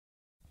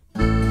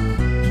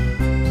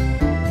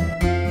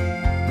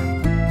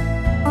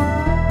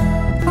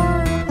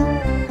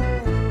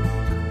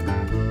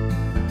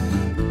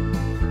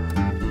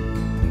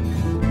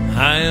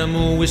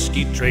am a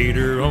whiskey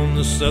trader on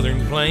the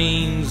southern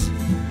plains.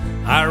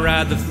 I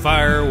ride the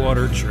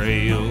Firewater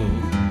Trail.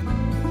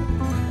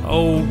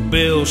 Old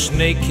Bill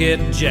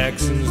Snakehead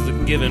Jackson's the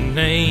given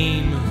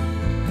name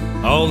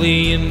all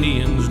the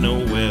Indians know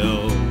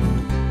well.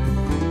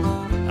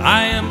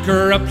 I am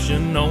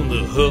corruption on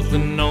the hoof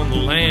and on the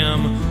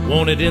lamb,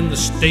 wanted in the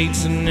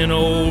States and in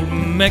old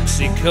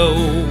Mexico.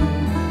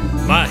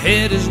 My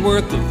head is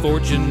worth a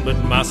fortune,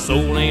 but my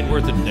soul ain't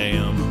worth a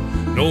damn.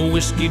 No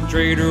whiskey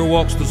trader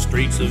walks the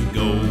streets of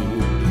gold.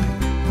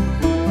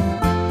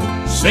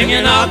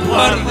 Singing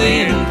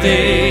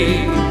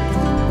aguardiente,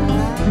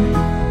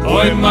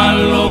 hoy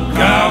malo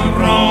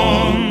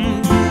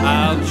cabrón.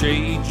 I'll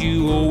trade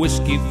you a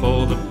whiskey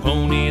for the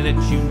pony that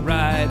you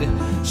ride.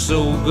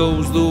 So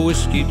goes the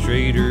whiskey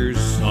trader's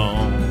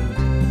song.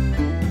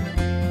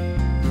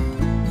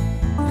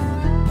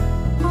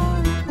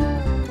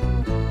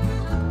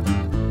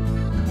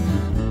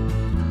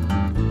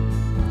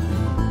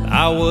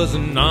 I was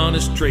an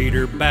honest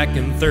trader back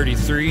in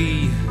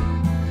 '33.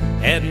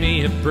 Had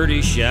me a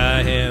pretty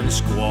Cheyenne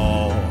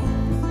squaw.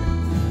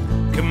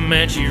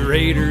 Comanche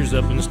raiders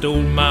up and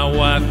stole my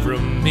wife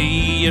from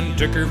me and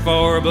took her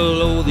far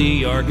below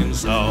the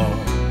Arkansas.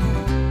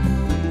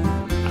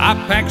 I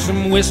packed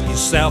some whiskey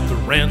south to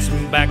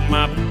ransom back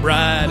my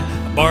bride.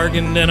 I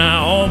bargained and I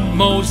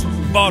almost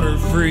bought her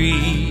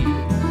free.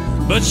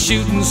 But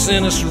shooting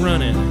sent us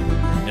running,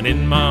 and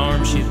in my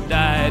arms she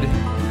died.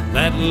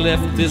 That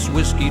left this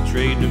whiskey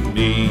trade to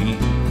me.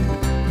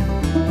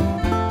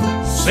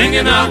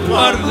 Singing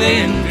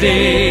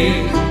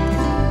aguardiente,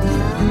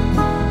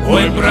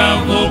 hoy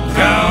bravo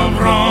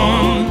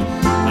cabrón.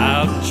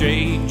 I'll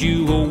trade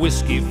you a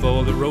whiskey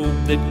for the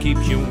rope that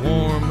keeps you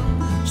warm.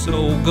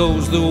 So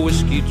goes the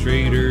whiskey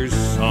trader's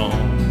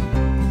song.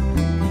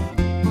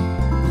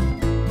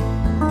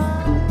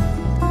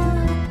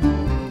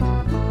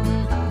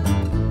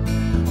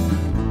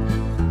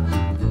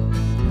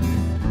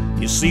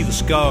 You see the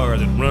scar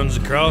that runs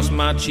across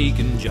my cheek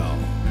and jaw.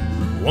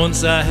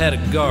 Once I had a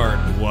guard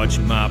to watch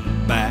my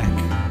back.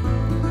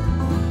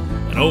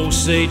 An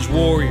Osage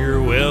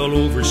warrior well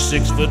over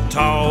 6 foot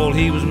tall.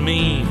 He was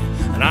mean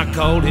and I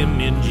called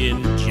him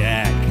Injun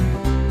Jack.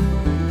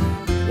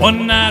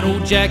 One night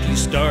old Jackie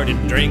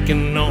started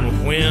drinking on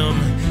a whim.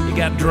 He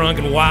got drunk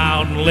and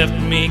wild and left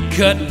me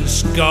cut and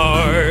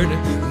scarred.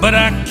 But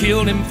I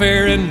killed him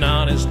fair and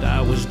honest, I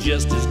was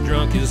just as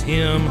drunk as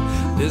him.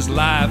 This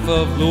life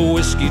of the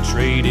whiskey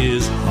trade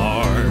is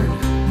hard.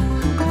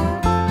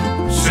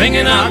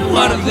 Singing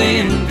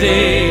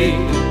aguardiente,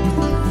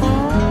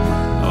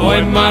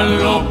 hoy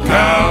malo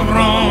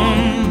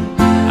cabrón.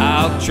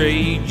 I'll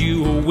trade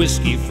you a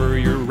whiskey for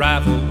your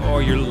rifle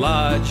or your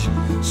lodge.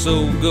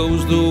 So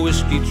goes the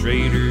whiskey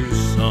trader's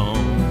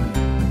song.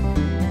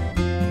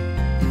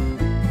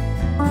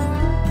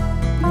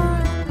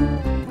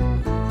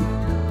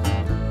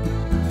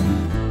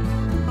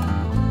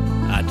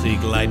 I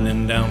take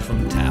lightning down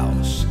from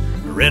Taos,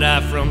 red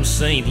eye from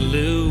St.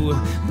 Louis,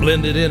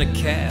 blended in a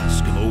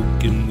cask of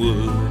oak and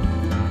wood.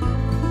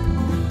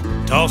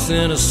 Toss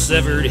in a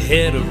severed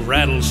head of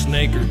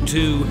rattlesnake or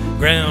two,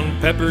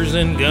 ground peppers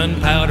and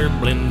gunpowder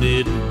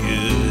blended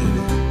good.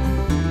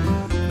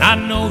 I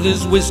know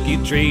this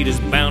whiskey trade is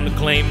bound to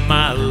claim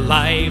my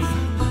life,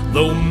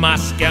 though my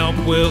scalp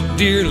will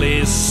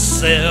dearly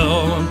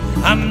sell.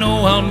 I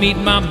know I'll meet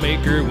my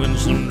maker when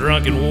some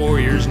drunken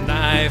warrior's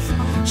knife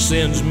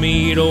sends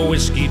me to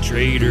whiskey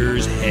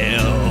trader's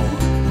hell.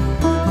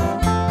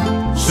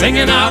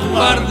 Singing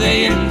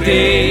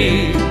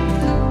aguardiente,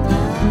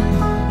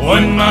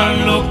 hoy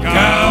malo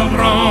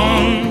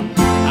cabrón.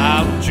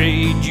 I'll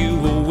trade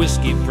you a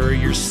whiskey for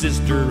your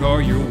sister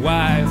or your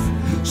wife.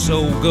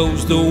 So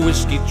goes the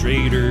whiskey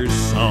trader's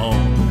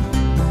song.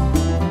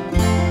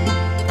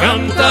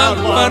 Canta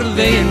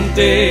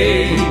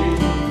aguardiente,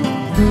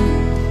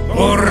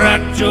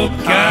 borracho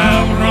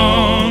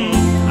cabrón.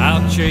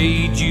 I'll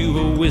trade you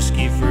a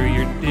whiskey for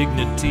your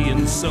dignity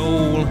and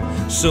soul.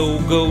 So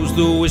goes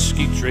the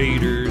whiskey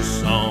trader's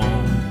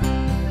song.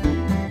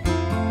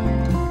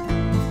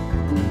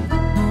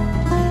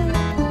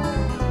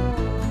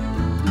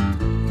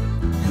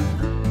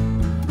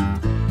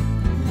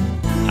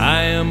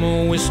 I am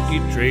a whiskey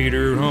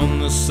trader on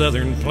the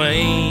southern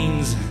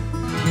plains.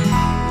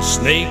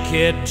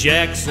 Snakehead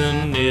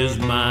Jackson is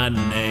my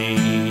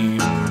name.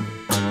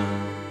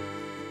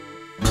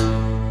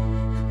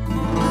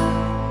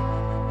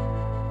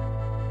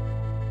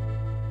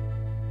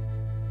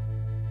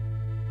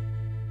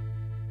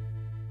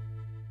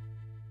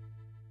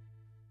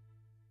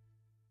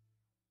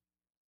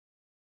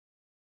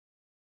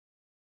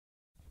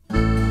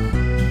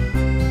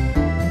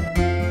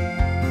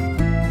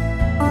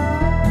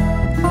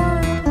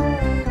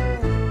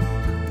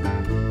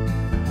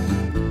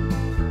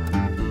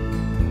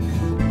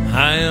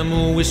 I am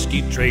a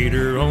whiskey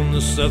trader on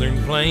the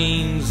southern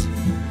plains.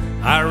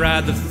 I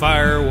ride the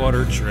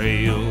Firewater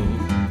Trail.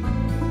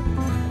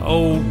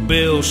 Old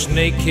Bill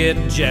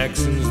Snakehead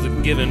Jackson's the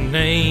given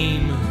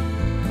name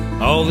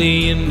all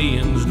the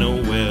Indians know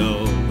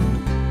well.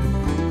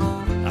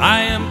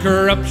 I am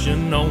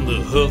corruption on the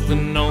hoof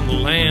and on the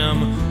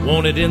lamb,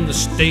 wanted in the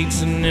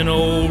States and in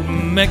old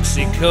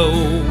Mexico.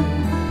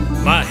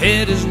 My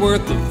head is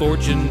worth a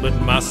fortune, but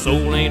my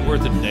soul ain't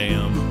worth a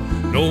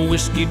damn. No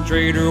whiskey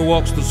trader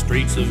walks the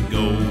streets of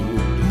gold.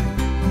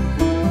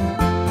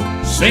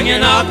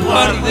 Singing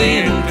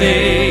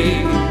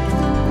aguardiente,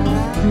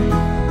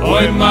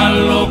 hoy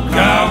malo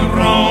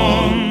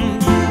cabrón.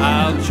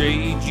 I'll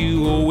trade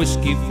you a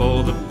whiskey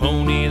for the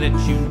pony that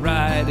you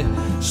ride.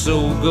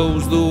 So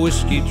goes the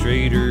whiskey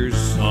trader's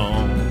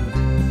song.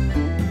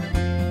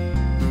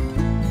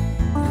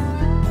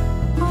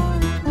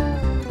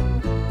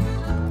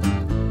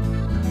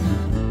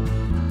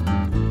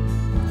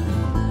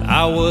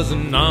 I was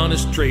an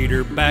honest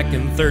trader back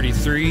in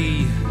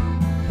 '33.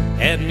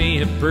 Had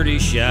me a pretty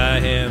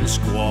Cheyenne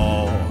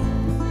squaw.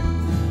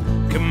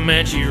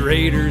 Comanche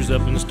raiders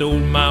up and stole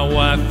my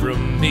wife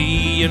from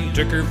me and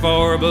took her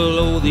far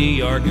below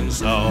the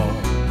Arkansas.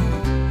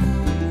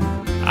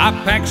 I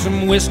packed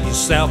some whiskey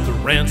south to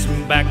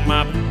ransom back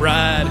my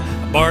bride.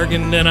 I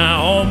bargained and I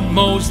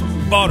almost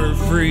bought her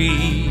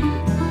free.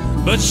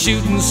 But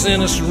shooting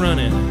sent us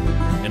running,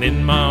 and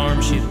in my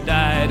arms she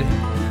died.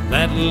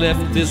 That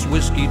left this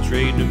whiskey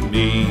trade to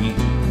me.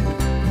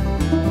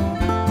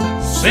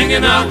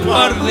 Singing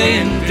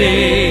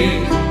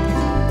aguardiente,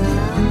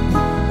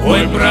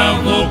 hoy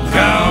bravo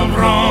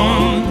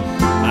cabrón.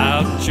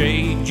 I'll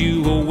trade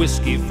you a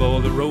whiskey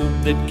for the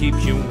robe that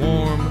keeps you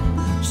warm.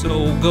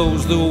 So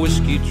goes the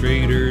whiskey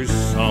trader's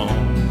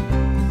song.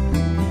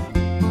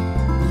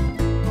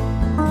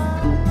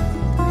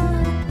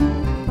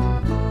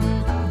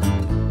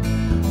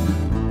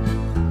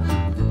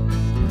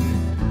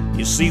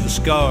 You see the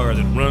scar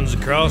that runs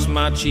across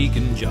my cheek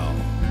and jaw.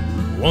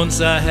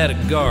 Once I had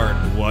a guard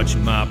to watch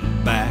my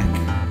back.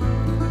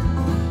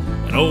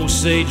 An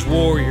Osage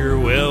warrior,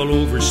 well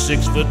over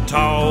 6 foot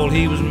tall.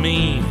 He was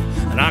mean,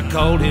 and I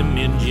called him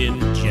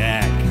Injun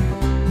Jack.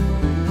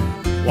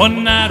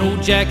 One night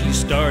old Jackie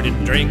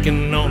started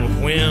drinking on a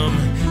whim.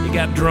 He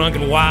got drunk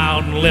and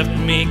wild and left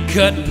me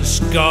cut and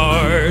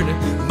scarred.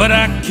 But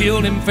I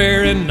killed him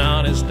fair and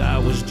honest, I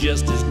was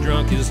just as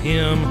drunk as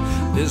him.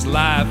 This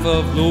life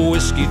of the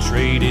whiskey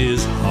trade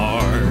is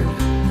hard.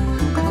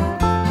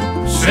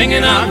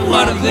 Singing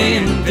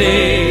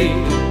aguardiente,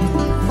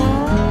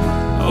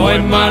 hoy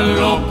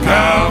malo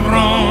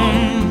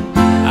cabrón.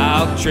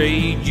 I'll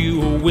trade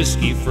you a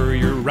whiskey for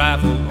your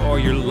rifle or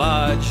your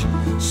lodge.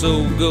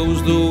 So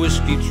goes the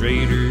whiskey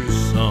trader's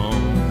song.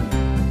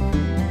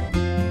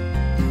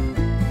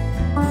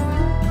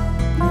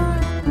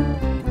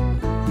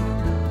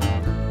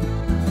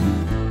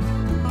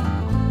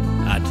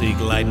 I take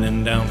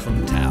lightning down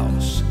from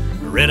Taos,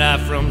 red-eye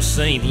from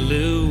St.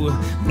 Louis,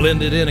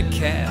 blended in a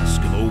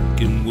cask of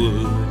oak and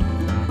wood.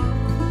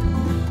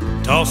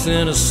 Toss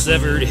in a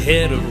severed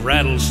head of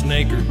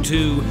rattlesnake or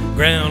two,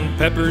 ground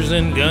peppers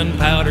and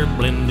gunpowder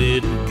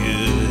blended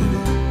good.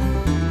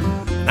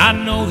 I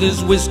know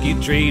this whiskey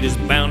trade is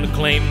bound to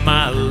claim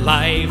my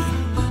life,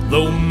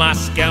 though my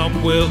scalp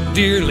will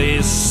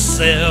dearly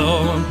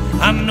sell.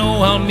 I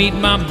know I'll meet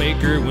my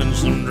maker when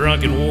some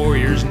drunken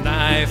warrior's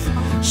knife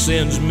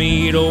sends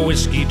me to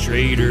whiskey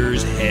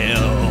trader's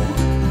hell.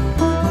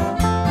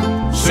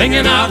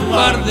 Singing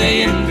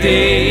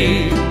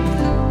aguardiente,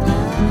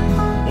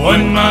 hoy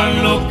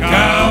malo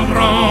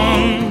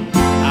cabrón.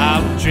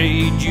 I'll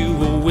trade you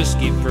a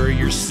whiskey for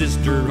your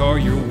sister or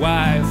your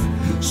wife.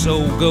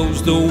 So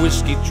goes the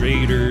whiskey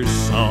trader's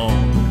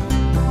song.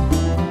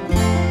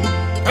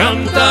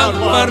 Canta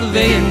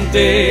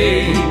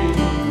aguardiente,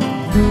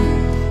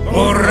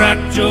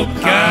 borracho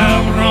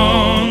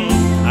cabrón.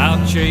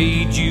 I'll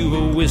trade you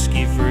a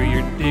whiskey for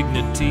your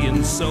dignity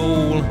and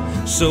soul.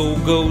 So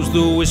goes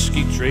the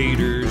whiskey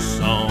trader's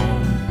song.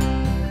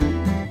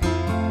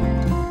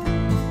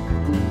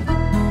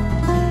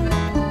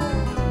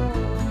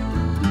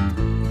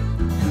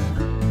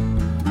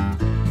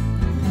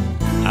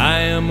 I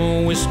am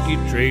a whiskey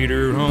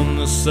trader on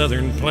the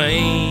southern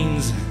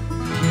plains.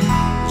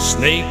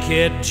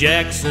 Snakehead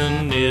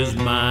Jackson is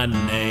my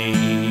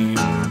name.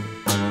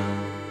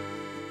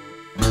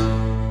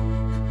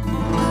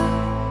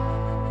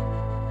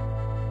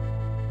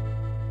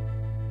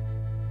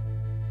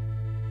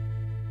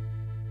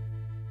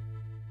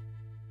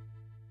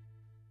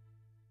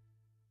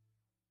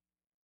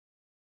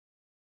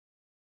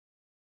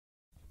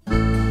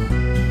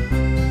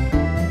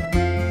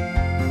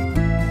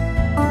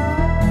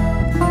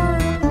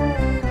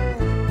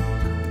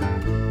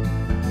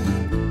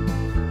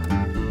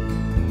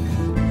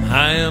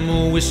 I am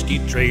a whiskey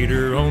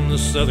trader on the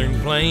southern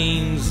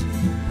plains.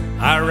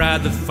 I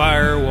ride the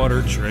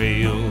Firewater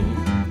Trail.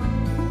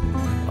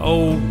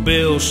 Old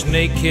Bill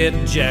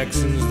Snakehead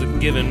Jackson's the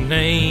given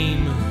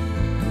name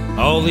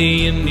all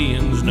the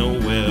Indians know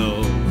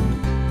well.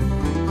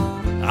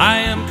 I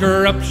am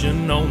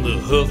corruption on the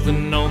hoof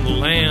and on the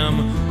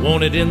lamb,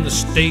 wanted in the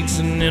States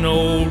and in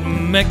old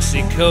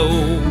Mexico.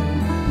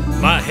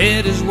 My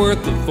head is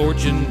worth a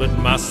fortune, but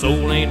my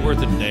soul ain't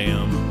worth a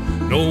damn.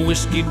 No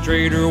whiskey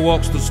trader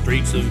walks the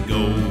streets of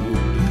gold.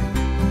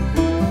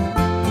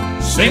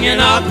 singing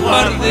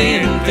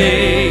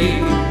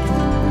aguardiente.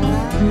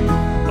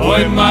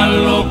 Hoy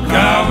malo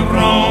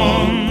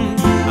cabrón,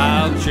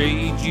 I'll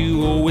trade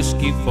you a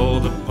whiskey for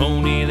the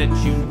pony that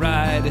you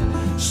ride.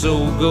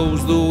 So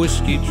goes the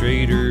whiskey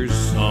trader's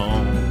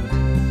song.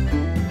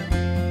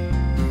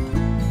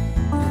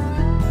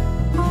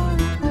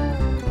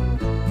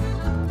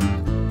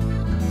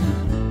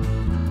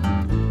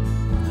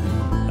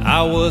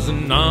 I was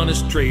an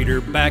honest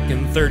trader back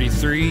in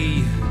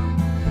 '33.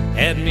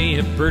 Had me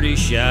a pretty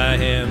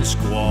Cheyenne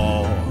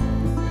squaw.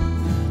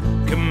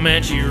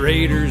 Comanche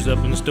raiders up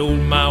and stole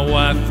my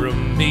wife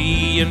from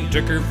me and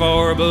took her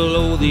far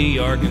below the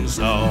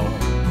Arkansas.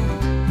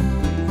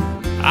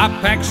 I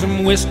packed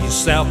some whiskey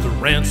south to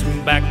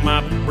ransom back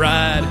my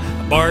bride.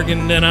 I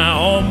bargained and I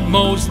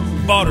almost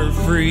bought her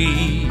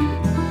free.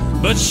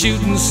 But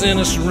shooting sent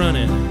us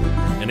running,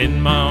 and in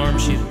my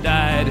arms she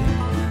died.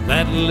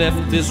 That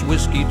left this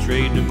whiskey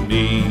trade to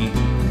me.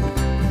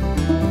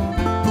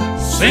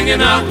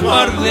 Singing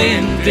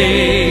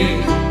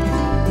aguardiente,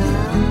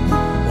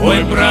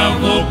 hoy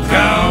bravo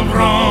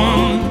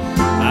cabrón.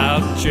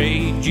 I'll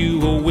trade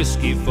you a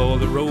whiskey for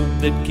the robe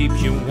that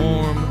keeps you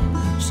warm.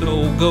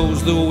 So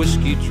goes the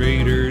whiskey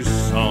trader's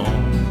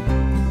song.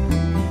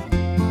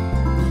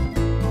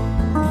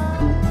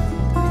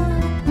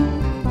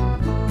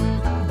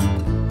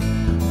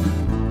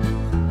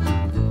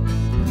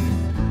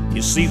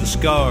 You see the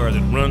scar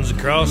that runs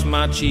across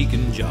my cheek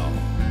and jaw.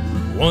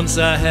 Once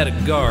I had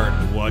a guard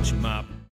to watch my